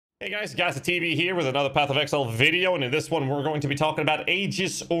Hey guys, GhazzyTV here with another Path of Exile video, and in this one we're going to be talking about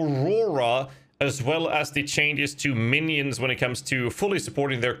Aegis Aurora, as well as the changes to minions when it comes to fully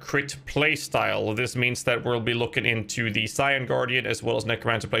supporting their crit playstyle. This means that we'll be looking into the Scion Guardian as well as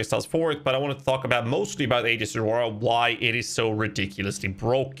Necromancer playstyles for it, but I wanted to talk about mostly about Aegis Aurora, why it is so ridiculously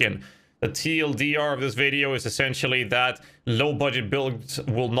broken. The TLDR of this video is essentially that low-budget builds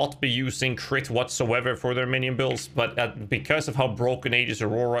will not be using crit whatsoever for their minion builds, but because of how broken Aegis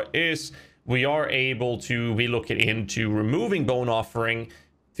Aurora is, we are able to be looking into removing Bone Offering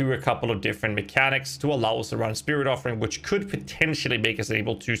through a couple of different mechanics to allow us to run Spirit Offering, which could potentially make us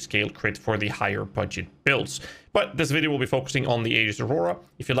able to scale crit for the higher budget builds. But this video will be focusing on the Aegis Aurora.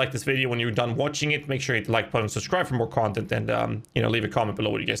 If you like this video, when you're done watching it, make sure you hit the like button, subscribe for more content, and leave a comment below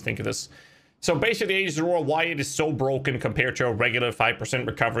what you guys think of this. So basically, Aegis Aurora, why it is so broken compared to a regular 5%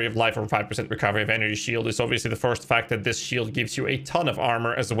 recovery of life or 5% recovery of energy shield, is obviously the first fact that this shield gives you a ton of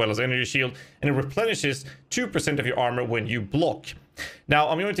armor as well as energy shield, and it replenishes 2% of your armor when you block. Now,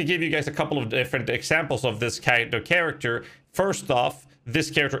 I'm going to give you guys a couple of different examples of this character. First off,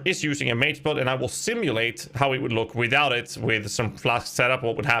 this character is using a mage build, and I will simulate how it would look without it with some flask setup,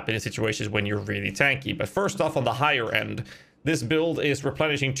 what would happen in situations when you're really tanky. But first off, on the higher end, this build is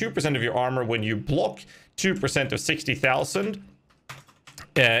replenishing 2% of your armor when you block. 2% of 60,000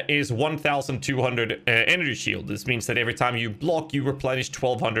 is 1,200 energy shield. This means that every time you block, you replenish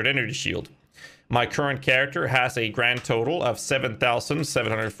 1,200 energy shield. My current character has a grand total of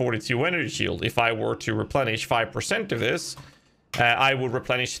 7,742 energy shield. If I were to replenish 5% of this, I would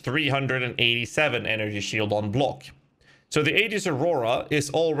replenish 387 energy shield on block. So the Aegis Aurora is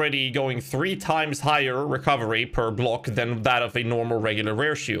already going 3 times higher recovery per block than that of a normal regular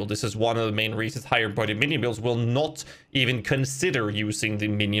rare shield. This is one of the main reasons higher budget minion builds will not even consider using the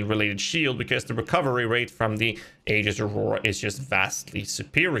minion related shield, because the recovery rate from the Aegis Aurora is just vastly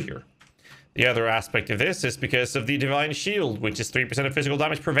superior. The other aspect of this is because of the Divine Shield, which is 3% of physical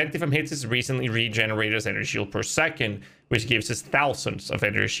damage prevented from hits, is recently regenerated as energy shield per second, which gives us thousands of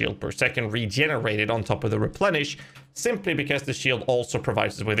energy shield per second regenerated on top of the replenish, simply because the shield also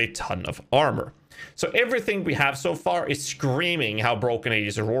provides us with a ton of armor. So everything we have so far is screaming how broken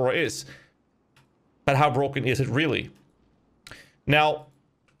Aegis Aurora is. But how broken is it really? Now,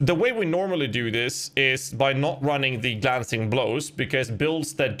 the way we normally do this is by not running the glancing blows, because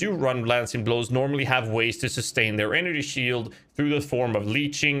builds that do run glancing blows normally have ways to sustain their energy shield through the form of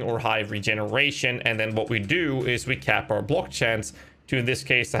leeching or high regeneration. And then what we do is we cap our block chance to, in this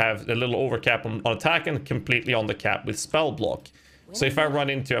case, to have a little overcap on attack and completely on the cap with spell block. So if I run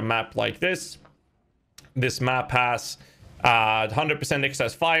into a map like this map has 100%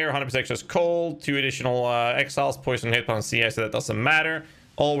 excess fire, 100% excess cold, 2 additional exiles, poison hit on CI, so that doesn't matter.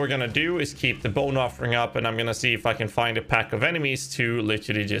 All we're gonna do is keep the Bone Offering up, and I'm gonna see if I can find a pack of enemies to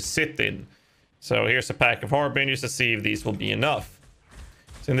literally just sit in. So here's a pack of Harbingers to see if these will be enough.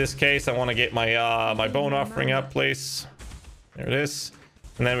 So in this case, I want to get my my Bone Offering up, please. There it is.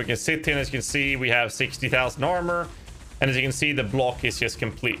 And then we can sit in. As you can see, we have 60,000 armor, and as you can see, the block is just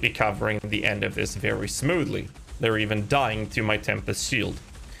completely covering the end of this very smoothly. They're even dying to my Tempest Shield.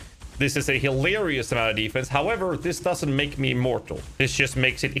 This is a hilarious amount of defense. However, this doesn't make me immortal. This just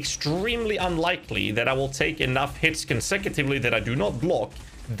makes it extremely unlikely that I will take enough hits consecutively that I do not block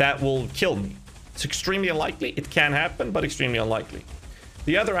that will kill me. It's extremely unlikely. It can happen, but extremely unlikely.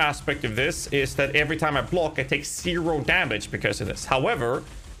 The other aspect of this is that every time I block, I take 0 damage because of this. However,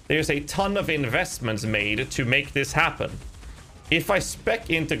 there's a ton of investments made to make this happen. If I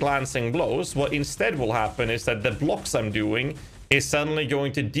spec into glancing blows, what instead will happen is that the blocks I'm doing is suddenly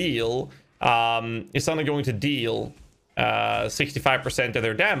going to deal 65% of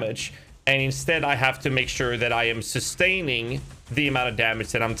their damage, and instead I have to make sure that I am sustaining the amount of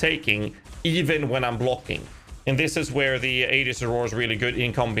damage that I'm taking even when I'm blocking. And this is where the Aegis Aurora is really good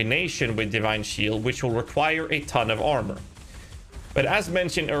in combination with Divine Shield, which will require a ton of armor. But as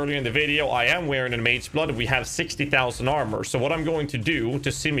mentioned earlier in the video, I am wearing a Mage Blood. We have 60,000 armor. So what I'm going to do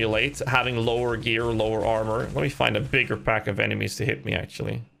to simulate having lower gear, lower armor... Let me find a bigger pack of enemies to hit me,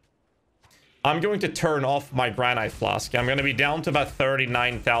 actually. I'm going to turn off my Granite Flask. I'm going to be down to about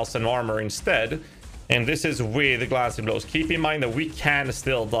 39,000 armor instead. And this is with the glancing blows. Keep in mind that we can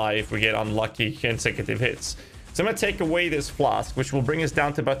still die if we get unlucky consecutive hits. So I'm going to take away this flask, which will bring us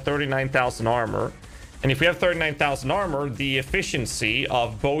down to about 39,000 armor. And if we have 39,000 armor, the efficiency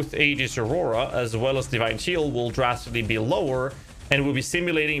of both Aegis Aurora as well as Divine Shield will drastically be lower, and we'll be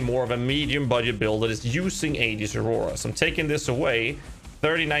simulating more of a medium budget build that is using Aegis Aurora. So I'm taking this away,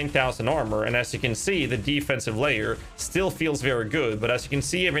 39,000 armor, and as you can see, the defensive layer still feels very good. But as you can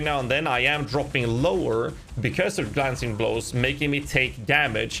see, every now and then I am dropping lower because of glancing blows, making me take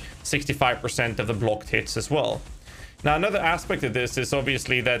damage, 65% of the blocked hits as well. Now, another aspect of this is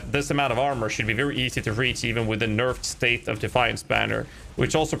obviously that this amount of armor should be very easy to reach even with the nerfed State of Defiance banner,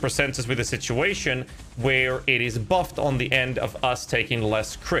 which also presents us with a situation where it is buffed on the end of us taking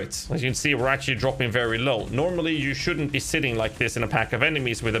less crits. As you can see, we're actually dropping very low. Normally, you shouldn't be sitting like this in a pack of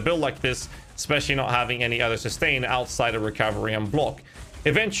enemies with a build like this, especially not having any other sustain outside of recovery and block.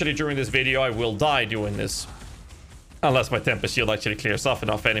 Eventually, during this video, I will die doing this, unless my Tempest Shield actually clears off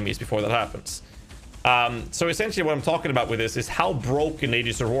enough enemies before that happens. So essentially what I'm talking about with this is how broken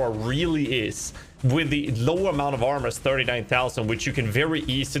Aegis Aurora really is with the low amount of armor as 39,000, which you can very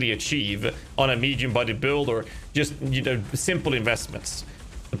easily achieve on a medium body build or just, you know, simple investments.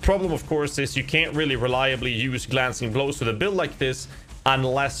 The problem, of course, is you can't really reliably use glancing blows with a build like this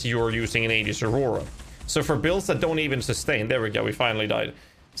unless you're using an Aegis Aurora. So for builds that don't even sustain, there we go, we finally died.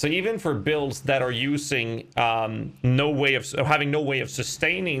 So even for builds that are using having no way of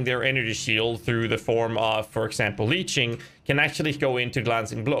sustaining their energy shield through the form of, for example, leeching, can actually go into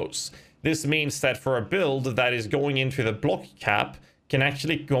glancing blows. This means that for a build that is going into the block cap, can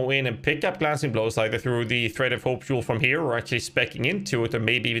actually go in and pick up glancing blows either through the Thread of Hope jewel from here or actually speccing into it, or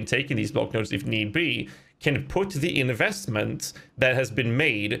maybe even taking these block nodes if need be, can put the investment that has been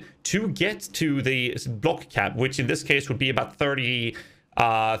made to get to the block cap, which in this case would be about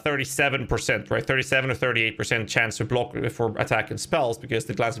 37%, right? 37 or 38% chance to block for attack and spells, because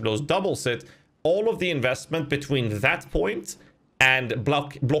the glancing blows doubles it. All of the investment between that point and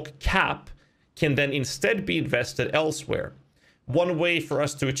block cap can then instead be invested elsewhere. One way for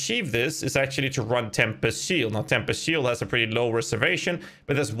us to achieve this is actually to run Tempest Shield. Now, Tempest Shield has a pretty low reservation,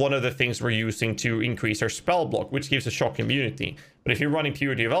 but that's one of the things we're using to increase our spell block, which gives a shock immunity. But if you're running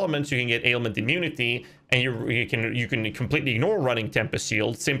Purity of Elements, you can get ailment immunity, and you can completely ignore running Tempest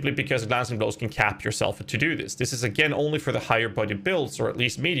Shield simply because glancing blows can cap yourself to do this. This is again only for the higher budget builds, or at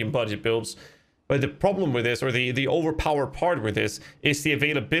least medium budget builds. But the problem with this, or the overpowered part with this, is the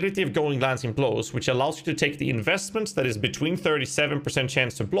availability of going glancing blows, which allows you to take the investments that is between 37%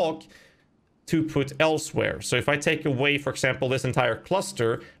 chance to block to put elsewhere. So if I take away, for example, this entire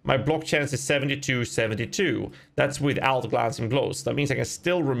cluster, my block chance is 72-72. That's without glancing blows. That means I can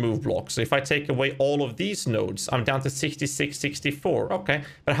still remove blocks. So if I take away all of these nodes, I'm down to 66-64. Okay,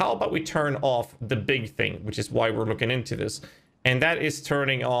 but how about we turn off the big thing, which is why we're looking into this, and that is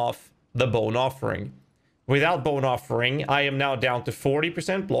turning off the Bone Offering. Without Bone Offering, I am now down to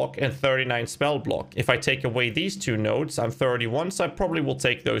 40% block and 39 spell block. If I take away these two nodes, I'm 31, so I probably will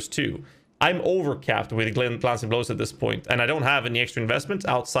take those two. I'm overcapped with glancing blows at this point, and I don't have any extra investments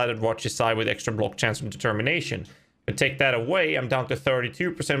outside of GHAZZY with extra block chance and determination. But take that away, I'm down to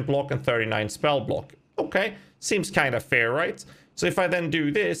 32% block and 39 spell block. Okay, seems kind of fair, right? So if I then do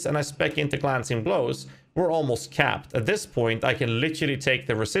this and I spec into glancing blows, we're almost capped. At this point, I can literally take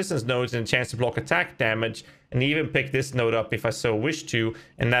the resistance nodes and chance to block attack damage, and even pick this node up if I so wish to,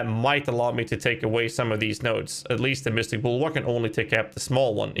 and that might allow me to take away some of these nodes. At least the Mystic Bulwark can only take up the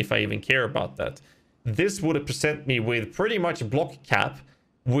small one, if I even care about that. This would present me with pretty much block cap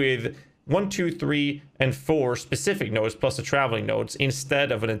with 1, 2, 3, and 4 specific nodes plus the traveling nodes,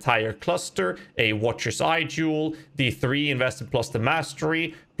 instead of an entire cluster, a Watcher's Eye Jewel, the 3 invested plus the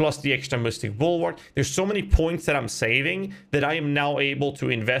Mastery, plus the extra Mystic Bulwark. There's so many points that I'm saving that I am now able to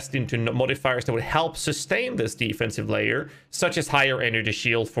invest into modifiers that would help sustain this defensive layer, such as higher energy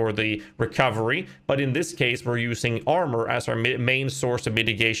shield for the recovery. But in this case, we're using armor as our main source of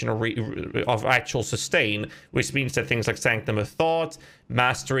mitigation of actual sustain, which means that things like Sanctum of Thought,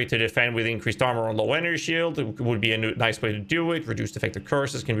 Mastery to defend with increased armor on low energy shield would be a nice way to do it. Reduced effective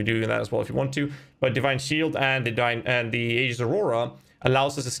curses can be doing that as well if you want to. But Divine Shield and the Aegis Aurora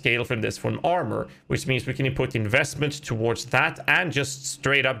allows us to scale from this from armor, which means we can put investment towards that and just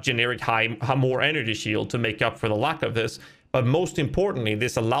straight up generic more energy shield to make up for the lack of this. But most importantly,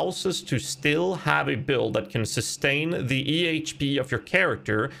 this allows us to still have a build that can sustain the EHP of your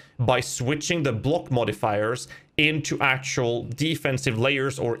character by switching the block modifiers into actual defensive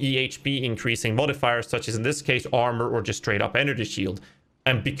layers or EHP increasing modifiers, such as in this case armor or just straight up energy shield.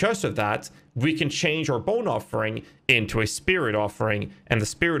 And because of that, we can change our bone offering into a spirit offering, and the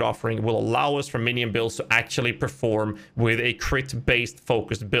spirit offering will allow us for minion builds to actually perform with a crit based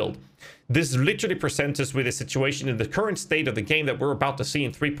focused build. This literally presents us with a situation in the current state of the game that we're about to see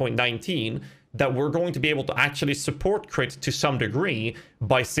in 3.19, that we're going to be able to actually support crit to some degree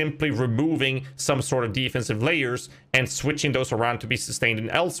by simply removing some sort of defensive layers and switching those around to be sustained in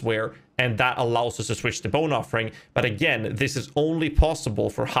elsewhere, and that allows us to switch to bone offering. But again, this is only possible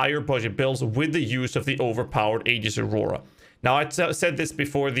for higher budget builds with the use of the overpowered Aegis Aurora. Now, I said this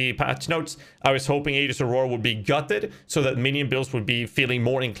before the patch notes. I was hoping Aegis Aurora would be gutted so that minion builds would be feeling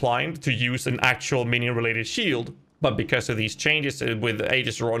more inclined to use an actual minion-related shield. But because of these changes with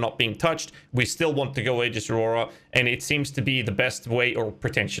Aegis Aurora not being touched, we still want to go Aegis Aurora. And it seems to be the best way, or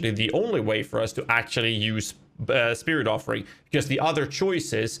potentially the only way, for us to actually use Spirit Offering, because the other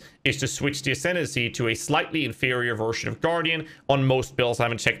choices is to switch the Ascendancy to a slightly inferior version of Guardian on most builds. I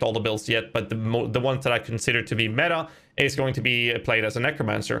haven't checked all the builds yet, but the ones that I consider to be meta is going to be played as a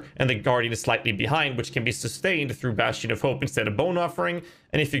Necromancer, and the Guardian is slightly behind, which can be sustained through Bastion of Hope instead of Bone Offering.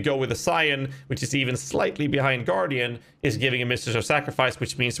 And if you go with a Scion, which is even slightly behind Guardian, is giving a Mistress of Sacrifice,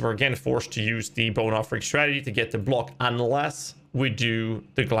 which means we're again forced to use the Bone Offering strategy to get the block, unless we do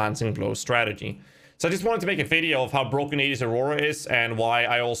the Glancing Blow strategy. So I just wanted to make a video of how broken Aegis Aurora is, and why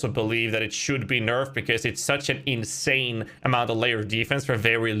I also believe that it should be nerfed, because it's such an insane amount of layer of defense for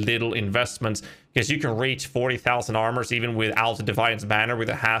very little investments. Because you can reach 40,000 armors even without the Defiance banner with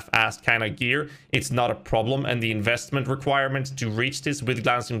a half-assed kind of gear. It's not a problem, and the investment requirements to reach this with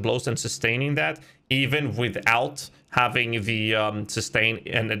Glancing Blows and sustaining that, even without having the sustain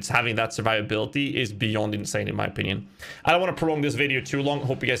and it's having that survivability, is beyond insane in my opinion. I don't want to prolong this video too long.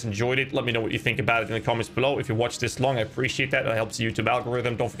 Hope you guys enjoyed it. Let me know what you think about it in the comments below. If you watched this long, I appreciate that. It helps the YouTube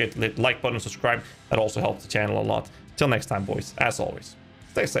algorithm. Don't forget to hit the like button and subscribe. That also helps the channel a lot. Till next time, boys, as always,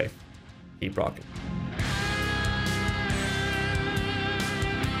 stay safe, keep rocking.